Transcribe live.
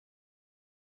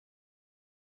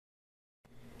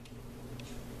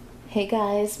Hey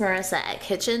guys, Marissa at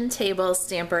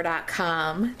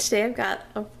kitchentablestamper.com. Today I've got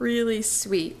a really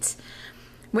sweet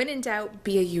When in Doubt,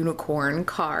 Be a Unicorn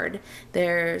card.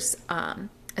 There's a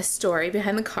story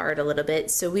behind the card a little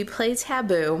bit. So we play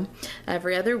Taboo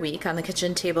every other week on the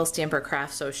Kitchen Table Stamper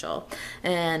Craft Social.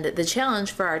 And the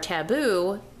challenge for our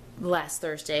Taboo last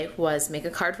Thursday was make a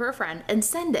card for a friend and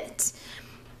send it.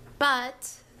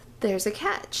 But there's a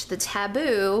catch. The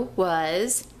taboo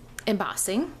was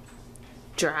embossing,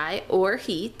 dry or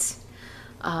heat,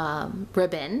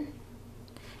 ribbon,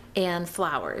 and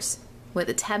flowers. With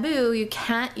a taboo, you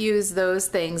can't use those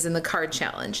things in the card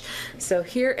challenge. So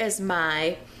here is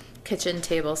my Kitchen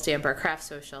Table Stamper Craft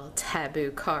Social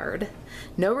taboo card.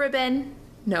 No ribbon,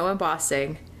 no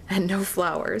embossing, and no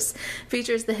flowers.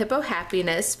 Features the Hippo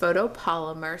Happiness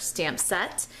photopolymer stamp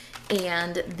set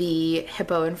and the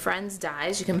Hippo and Friends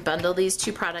dies. You can bundle these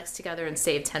two products together and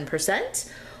save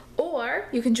 10%. Or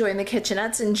you can join the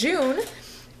Kitchenettes in June.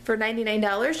 For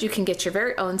 $99, you can get your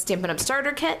very own Stampin' Up!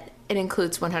 Starter Kit. It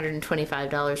includes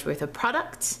 $125 worth of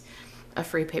product, a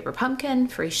free paper pumpkin,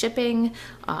 free shipping,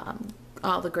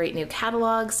 all the great new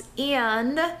catalogs,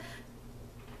 and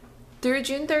through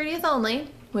June 30th only,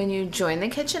 when you join the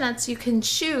Kitchenettes, you can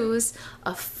choose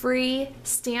a free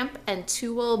stamp and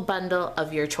tool bundle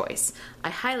of your choice. I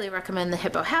highly recommend the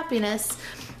Hippo Happiness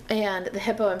and the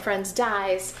Hippo and Friends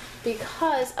dies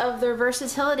because of their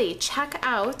versatility. Check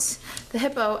out the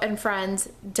Hippo and Friends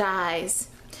dies.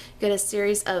 Get a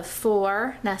series of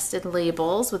 4 nested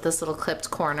labels with this little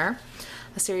clipped corner,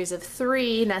 a series of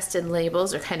 3 nested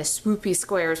labels, or kind of swoopy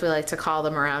squares we like to call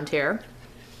them around here,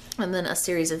 and then a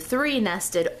series of 3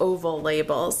 nested oval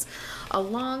labels,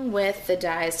 along with the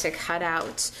dies to cut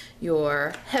out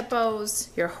your hippos,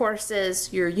 your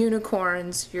horses, your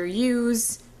unicorns, your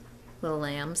ewes, little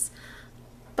lambs,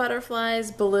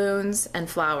 butterflies, balloons, and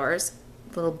flowers.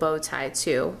 Little bow tie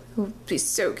too. It would be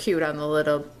so cute on the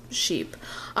little sheep.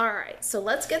 All right, so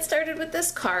let's get started with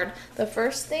this card. The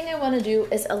first thing I want to do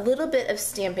is a little bit of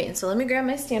stamping. So let me grab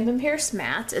my Stampin' Pierce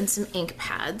mat and some ink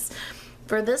pads.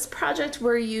 For this project,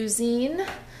 we're using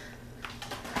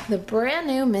the brand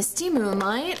new Misty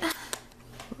Moonlight.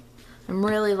 I'm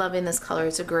really loving this color.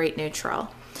 It's a great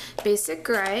neutral. Basic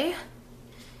Gray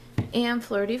and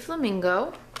Flirty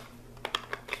Flamingo.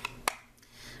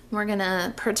 We're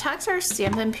gonna protect our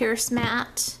Stampin' Pierce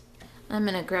mat. I'm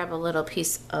gonna grab a little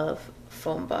piece of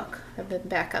foam book. I've been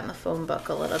back on the foam book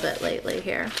a little bit lately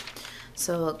here.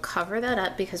 So we'll cover that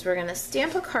up because we're gonna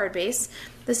stamp a card base.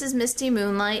 This is Misty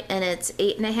Moonlight and it's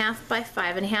 8.5 by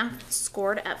 5.5,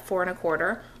 scored at 4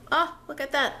 1/4. Oh, look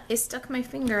at that. I stuck my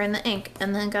finger in the ink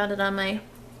and then got it on my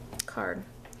card.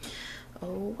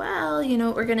 Oh well, you know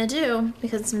what we're gonna do,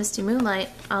 because it's Misty Moonlight,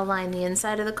 I'll line the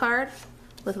inside of the card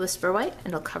with Whisper White and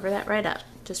it'll cover that right up.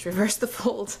 Just reverse the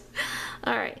fold.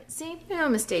 All right, see, no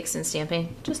mistakes in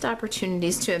stamping, just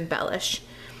opportunities to embellish.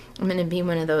 I'm gonna be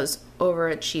one of those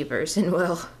overachievers and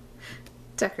will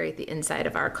decorate the inside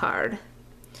of our card.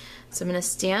 So I'm gonna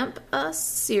stamp a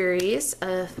series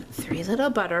of 3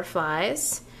 little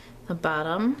butterflies, the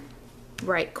bottom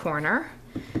right corner,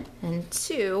 and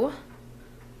 2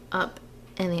 up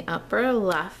in the upper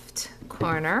left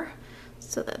corner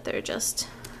so that they're just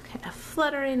kind of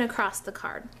fluttering across the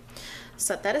card.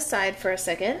 Set that aside for a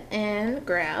second and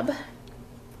grab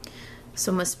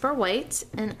some Whisper White,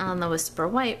 and on the Whisper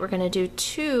White we're going to do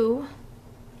 2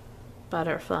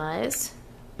 butterflies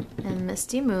and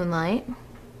Misty Moonlight,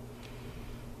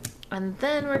 and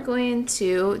then we're going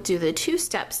to do the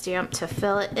 2-step stamp to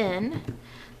fill it in.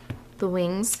 The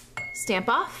wings stamp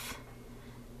off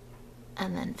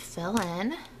and then fill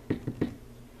in.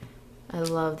 I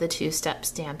love the 2-step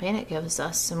stamping. It gives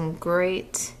us some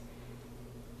great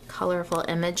colorful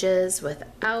images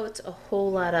without a whole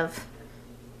lot of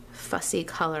fussy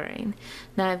coloring.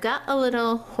 Now I've got a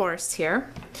little horse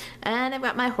here and I've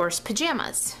got my horse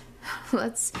pajamas.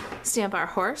 Let's stamp our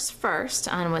horse first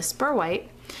on Whisper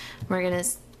White. We're gonna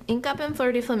ink up in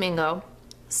Flirty Flamingo,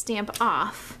 stamp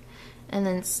off, and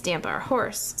then stamp our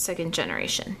horse 2nd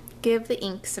generation. Give the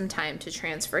ink some time to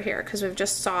transfer here because we've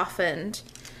just softened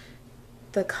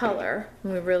the color.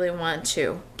 We really want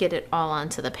to get it all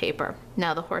onto the paper.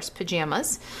 Now the horse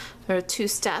pajamas, there are 2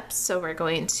 steps, so we're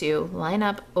going to line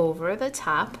up over the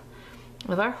top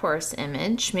of our horse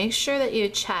image. Make sure that you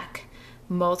check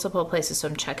multiple places. So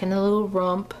I'm checking the little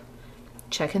rump,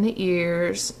 checking the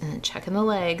ears, and checking the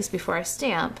legs before I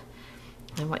stamp.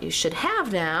 And what you should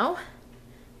have now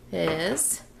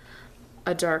is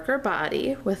a darker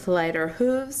body with lighter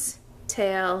hooves,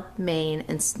 tail, mane,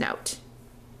 and snout.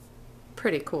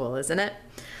 Pretty cool, isn't it?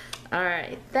 All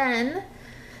right, then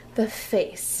the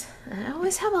face. I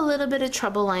always have a little bit of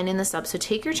trouble lining this up, so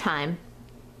take your time.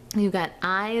 You've got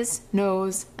eyes,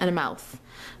 nose, and a mouth.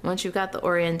 Once you've got the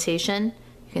orientation,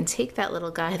 you can take that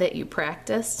little guy that you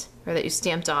practiced or that you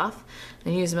stamped off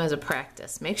and use him as a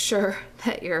practice. Make sure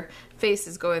that your face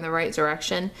is going the right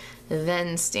direction,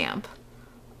 then stamp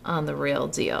on the real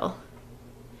deal.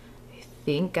 I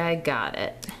think I got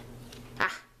it.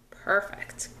 Ah,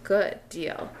 perfect. Good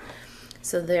deal.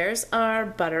 So there's our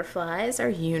butterflies, our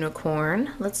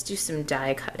unicorn. Let's do some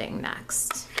die cutting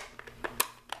next.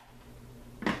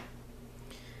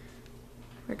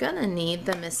 We're gonna need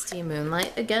the Misty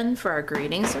Moonlight again for our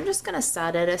greeting, so I'm just gonna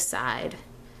set it aside.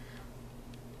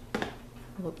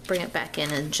 We'll bring it back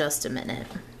in just a minute.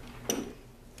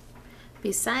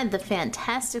 Beside the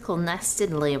fantastical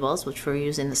nested labels, which we're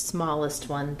using the smallest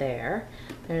one there,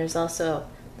 there's also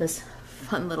this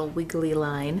fun little wiggly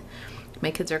line.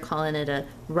 My kids are calling it a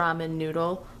ramen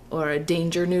noodle or a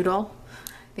danger noodle.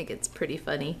 I think it's pretty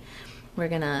funny. We're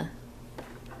gonna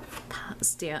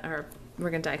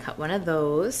die cut one of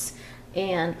those,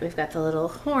 and we've got the little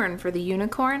horn for the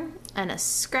unicorn and a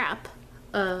scrap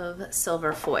of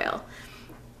silver foil.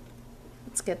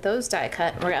 Let's get those die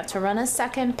cut. We're gonna have to run a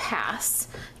second pass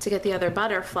to get the other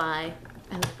butterfly,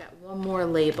 and we've got one more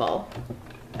label.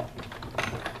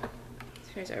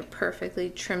 Here's our perfectly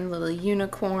trimmed little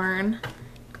unicorn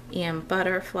and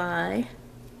butterfly.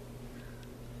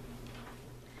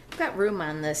 I've got room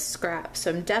on this scrap, so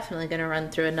I'm definitely going to run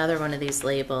through another one of these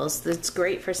labels. It's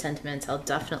great for sentiments. I'll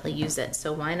definitely use it,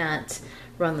 so why not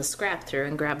run the scrap through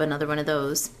and grab another one of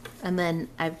those. And then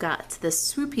I've got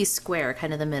this swoopy square,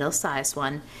 kind of the middle size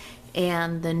one,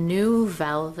 and the new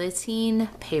velveteen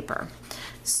paper.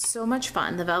 So much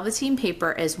fun. The velveteen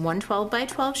paper is 112 by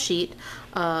 12 sheet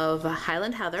of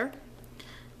Highland Heather,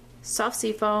 soft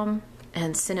seafoam,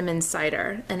 and cinnamon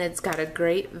cider, and it's got a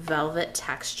great velvet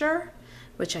texture,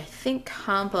 which I think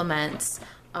complements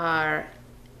our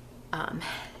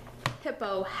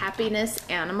Hippo Happiness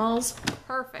animals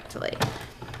perfectly.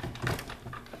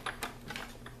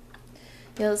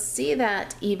 You'll see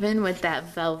that even with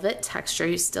that velvet texture,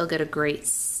 you still get a great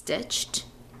stitched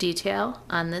detail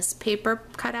on this paper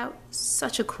cutout.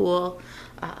 Such a cool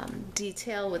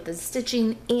detail with the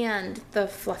stitching and the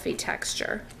fluffy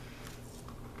texture.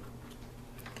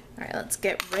 All right, let's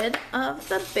get rid of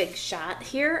the big shot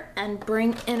here and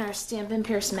bring in our Stampin'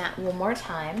 Pierce mat one more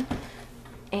time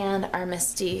and our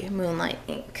Misty Moonlight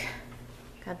ink.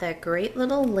 Got that great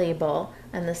little label,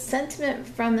 and the sentiment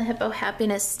from the Hippo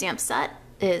Happiness stamp set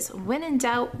is, when in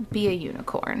doubt, be a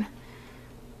unicorn.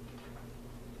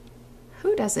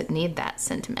 Who doesn't need that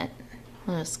sentiment?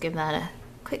 I'll just give that a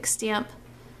quick stamp.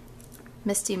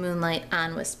 Misty Moonlight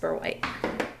on Whisper White.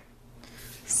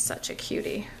 Such a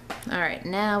cutie. All right,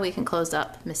 now we can close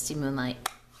up Misty Moonlight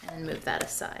and move that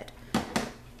aside. All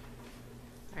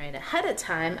right, ahead of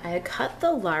time, I had cut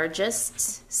the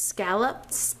largest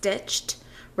scalloped stitched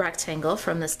rectangle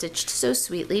from the Stitched So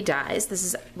Sweetly dies. This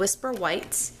is Whisper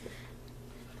White.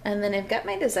 And then I've got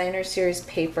my Designer Series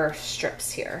paper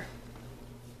strips here.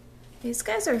 These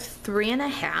guys are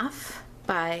 3.5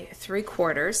 by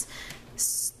 3/4.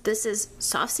 This is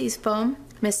Soft Seas Foam,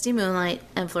 Misty Moonlight,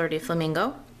 and Fleur de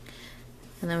Flamingo.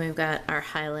 And then we've got our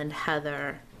Highland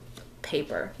Heather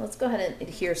paper. Let's go ahead and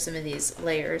adhere some of these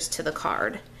layers to the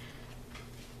card.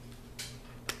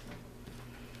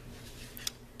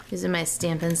 Using my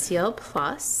Stampin' Seal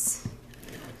Plus.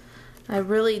 I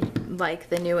really like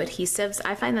the new adhesives.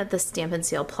 I find that the Stampin'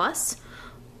 Seal Plus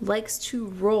likes to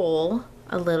roll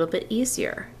a little bit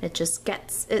easier. It just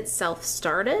gets itself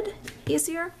started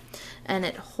easier, and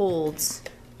it holds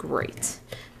great.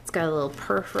 It's got a little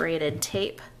perforated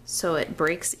tape so it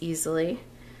breaks easily.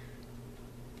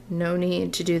 No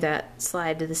need to do that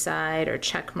slide to the side or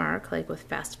check mark like with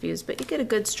Fast Fuse, but you get a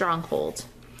good strong hold.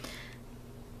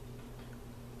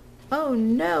 Oh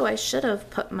no, I should have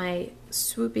put my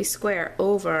swoopy square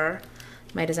over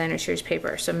my Designer Series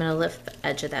paper, so I'm going to lift the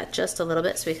edge of that just a little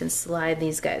bit so we can slide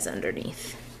these guys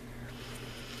underneath.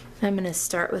 I'm going to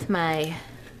start with my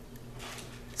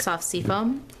soft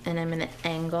seafoam, and I'm going to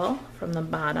angle from the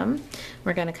bottom.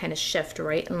 We're going to kind of shift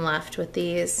right and left with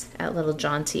these at little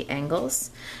jaunty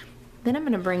angles. Then I'm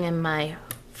going to bring in my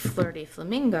Fleur de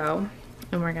Flamingo,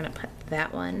 and we're going to put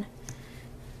that one,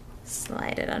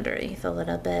 slide it underneath a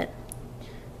little bit,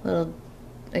 little,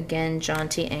 again,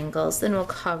 jaunty angles. Then we'll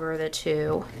cover the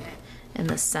two in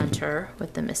the center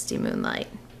with the Misty Moonlight.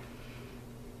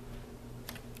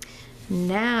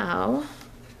 Now,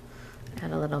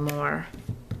 add a little more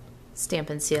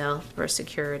Stampin' Seal for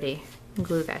security.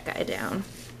 Glue that guy down.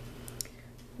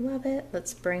 Love it.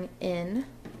 Let's bring in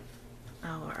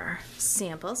our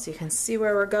sample so you can see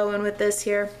where we're going with this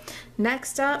here.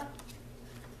 Next up,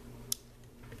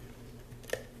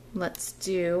 let's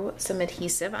do some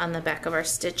adhesive on the back of our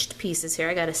stitched pieces here.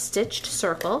 I got a stitched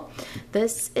circle.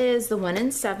 This is the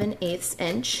 1 7/8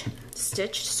 inch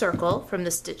stitched circle from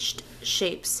the Stitched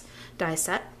Shapes die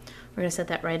set. We're gonna set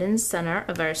that right in the center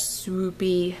of our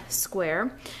swoopy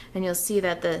square, and you'll see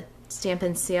that the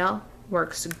Stampin' Seal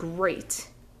works great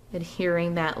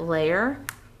adhering that layer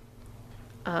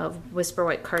of Whisper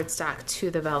White cardstock to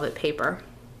the velvet paper.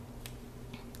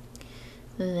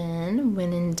 Then,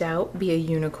 when in doubt, be a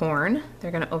unicorn.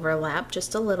 They're going to overlap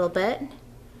just a little bit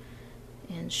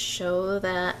and show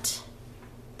that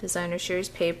designer series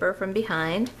paper from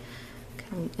behind.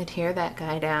 Can adhere that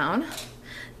guy down.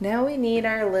 Now we need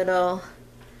our little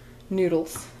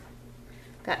noodles.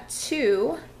 Got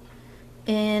 2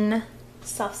 in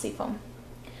soft seafoam.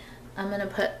 I'm going to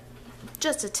put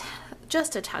just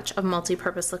a touch of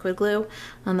multi-purpose liquid glue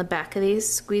on the back of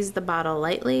these. Squeeze the bottle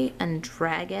lightly and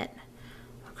drag it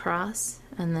across,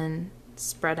 and then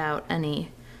spread out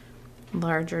any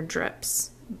larger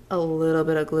drips. A little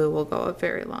bit of glue will go a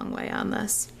very long way on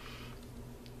this.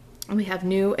 We have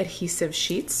new adhesive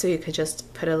sheets, so you could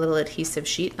just put a little adhesive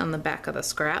sheet on the back of the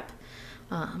scrap.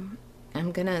 I'm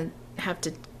gonna have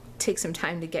to take some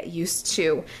time to get used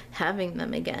to having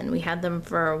them again. We had them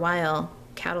for a while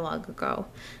catalog ago,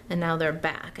 and now they're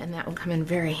back, and that will come in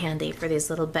very handy for these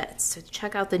little bits. So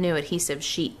check out the new adhesive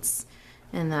sheets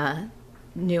in the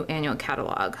new annual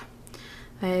catalog.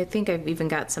 I think I've even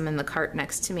got some in the cart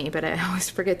next to me, but I always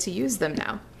forget to use them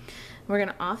now. We're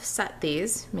going to offset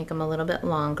these, make them a little bit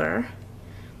longer.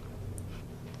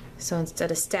 So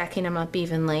instead of stacking them up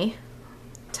evenly,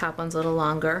 top one's a little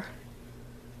longer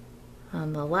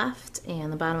on the left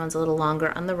and the bottom one's a little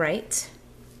longer on the right.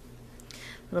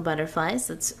 Little butterflies,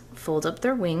 let's fold up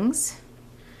their wings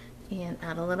and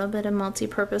add a little bit of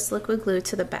multi-purpose liquid glue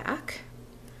to the back.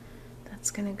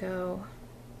 That's going to go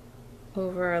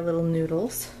over our little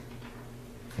noodles.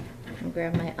 And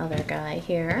grab my other guy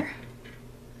here.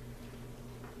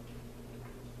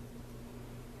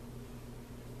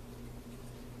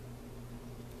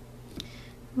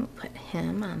 We'll put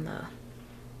him on the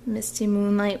Misty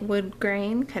Moonlight wood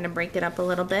grain, kind of break it up a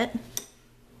little bit.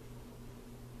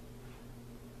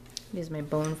 Use my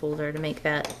bone folder to make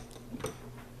that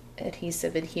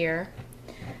adhesive adhere.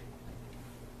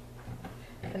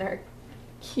 And our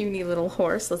cutie little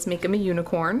horse, let's make him a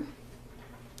unicorn.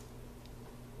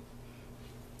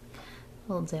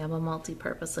 A little dab of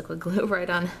multi-purpose liquid glue right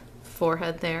on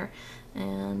forehead there,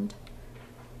 and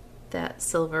that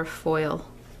silver foil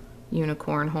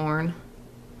unicorn horn.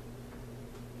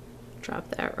 Drop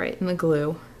that right in the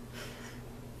glue.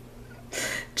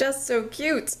 Just so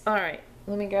cute. All right,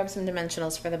 let me grab some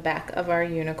dimensionals for the back of our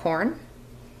unicorn.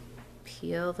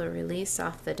 Peel the release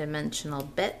off the dimensional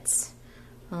bits.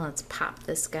 Well, let's pop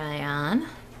this guy on.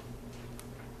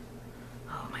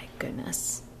 Oh my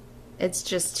goodness. It's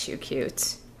just too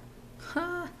cute.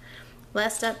 Huh.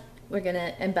 Last up, we're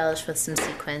gonna embellish with some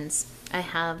sequins. I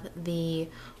have the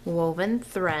Woven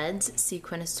Threads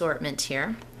sequin assortment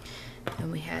here.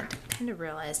 And we had kind of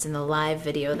realized in the live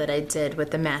video that I did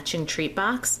with the matching treat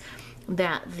box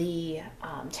that the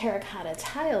terracotta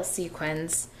tile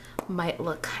sequins might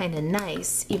look kind of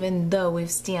nice, even though we've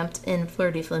stamped in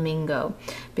Flirty Flamingo,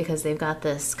 because they've got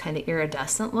this kind of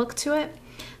iridescent look to it.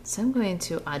 So I'm going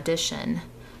to audition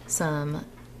some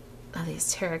of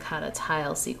these terracotta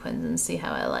tile sequins and see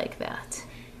how I like that.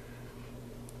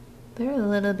 They're a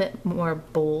little bit more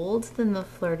bold than the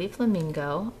Flirty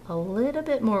Flamingo, a little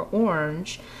bit more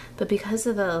orange, but because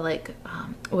of the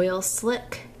oil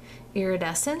slick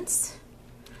iridescence,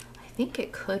 I think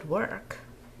it could work.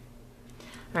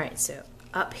 All right, so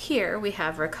up here we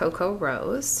have Rococo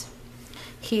Rose.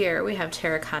 Here we have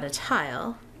Terracotta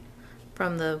Tile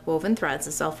from the Woven Threads.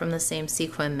 It's all from the same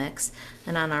sequin mix.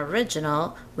 And on our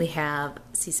original, we have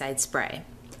Seaside Spray.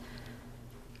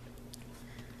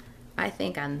 I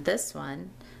think on this one,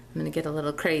 I'm gonna get a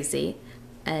little crazy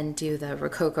and do the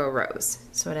Rococo Rose.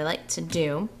 So what I like to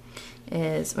do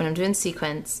is when I'm doing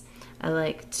sequins, I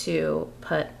like to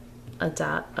put a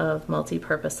dot of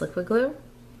multi-purpose liquid glue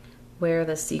where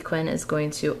the sequin is going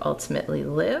to ultimately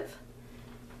live,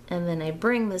 and then I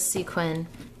bring the sequin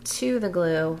to the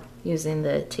glue using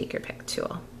the Take Your Pick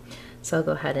tool. So I'll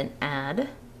go ahead and add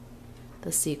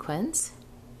the sequins.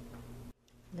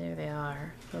 There they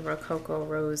are, the Rococo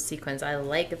Rose sequins. I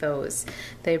like those.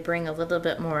 They bring a little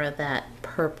bit more of that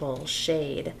purple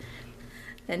shade.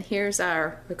 And here's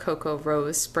our Rococo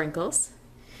Rose sprinkles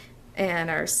and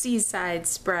our Seaside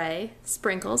Spray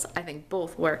sprinkles. I think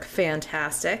both work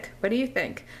fantastic. What do you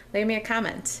think? Leave me a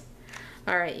comment.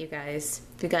 All right, you guys,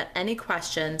 if you got any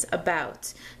questions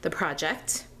about the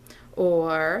project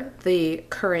or the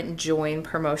current join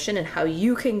promotion and how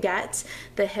you can get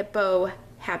the Hippo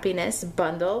Happiness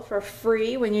bundle for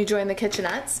free when you join the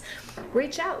Kitchenettes,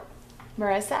 reach out.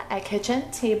 Marisa at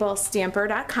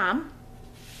kitchentablestamper.com.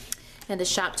 And to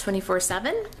shop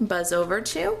 24/7, buzz over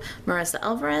to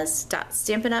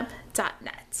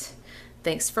marisaalvarez.stampinup.net.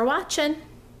 Thanks for watching.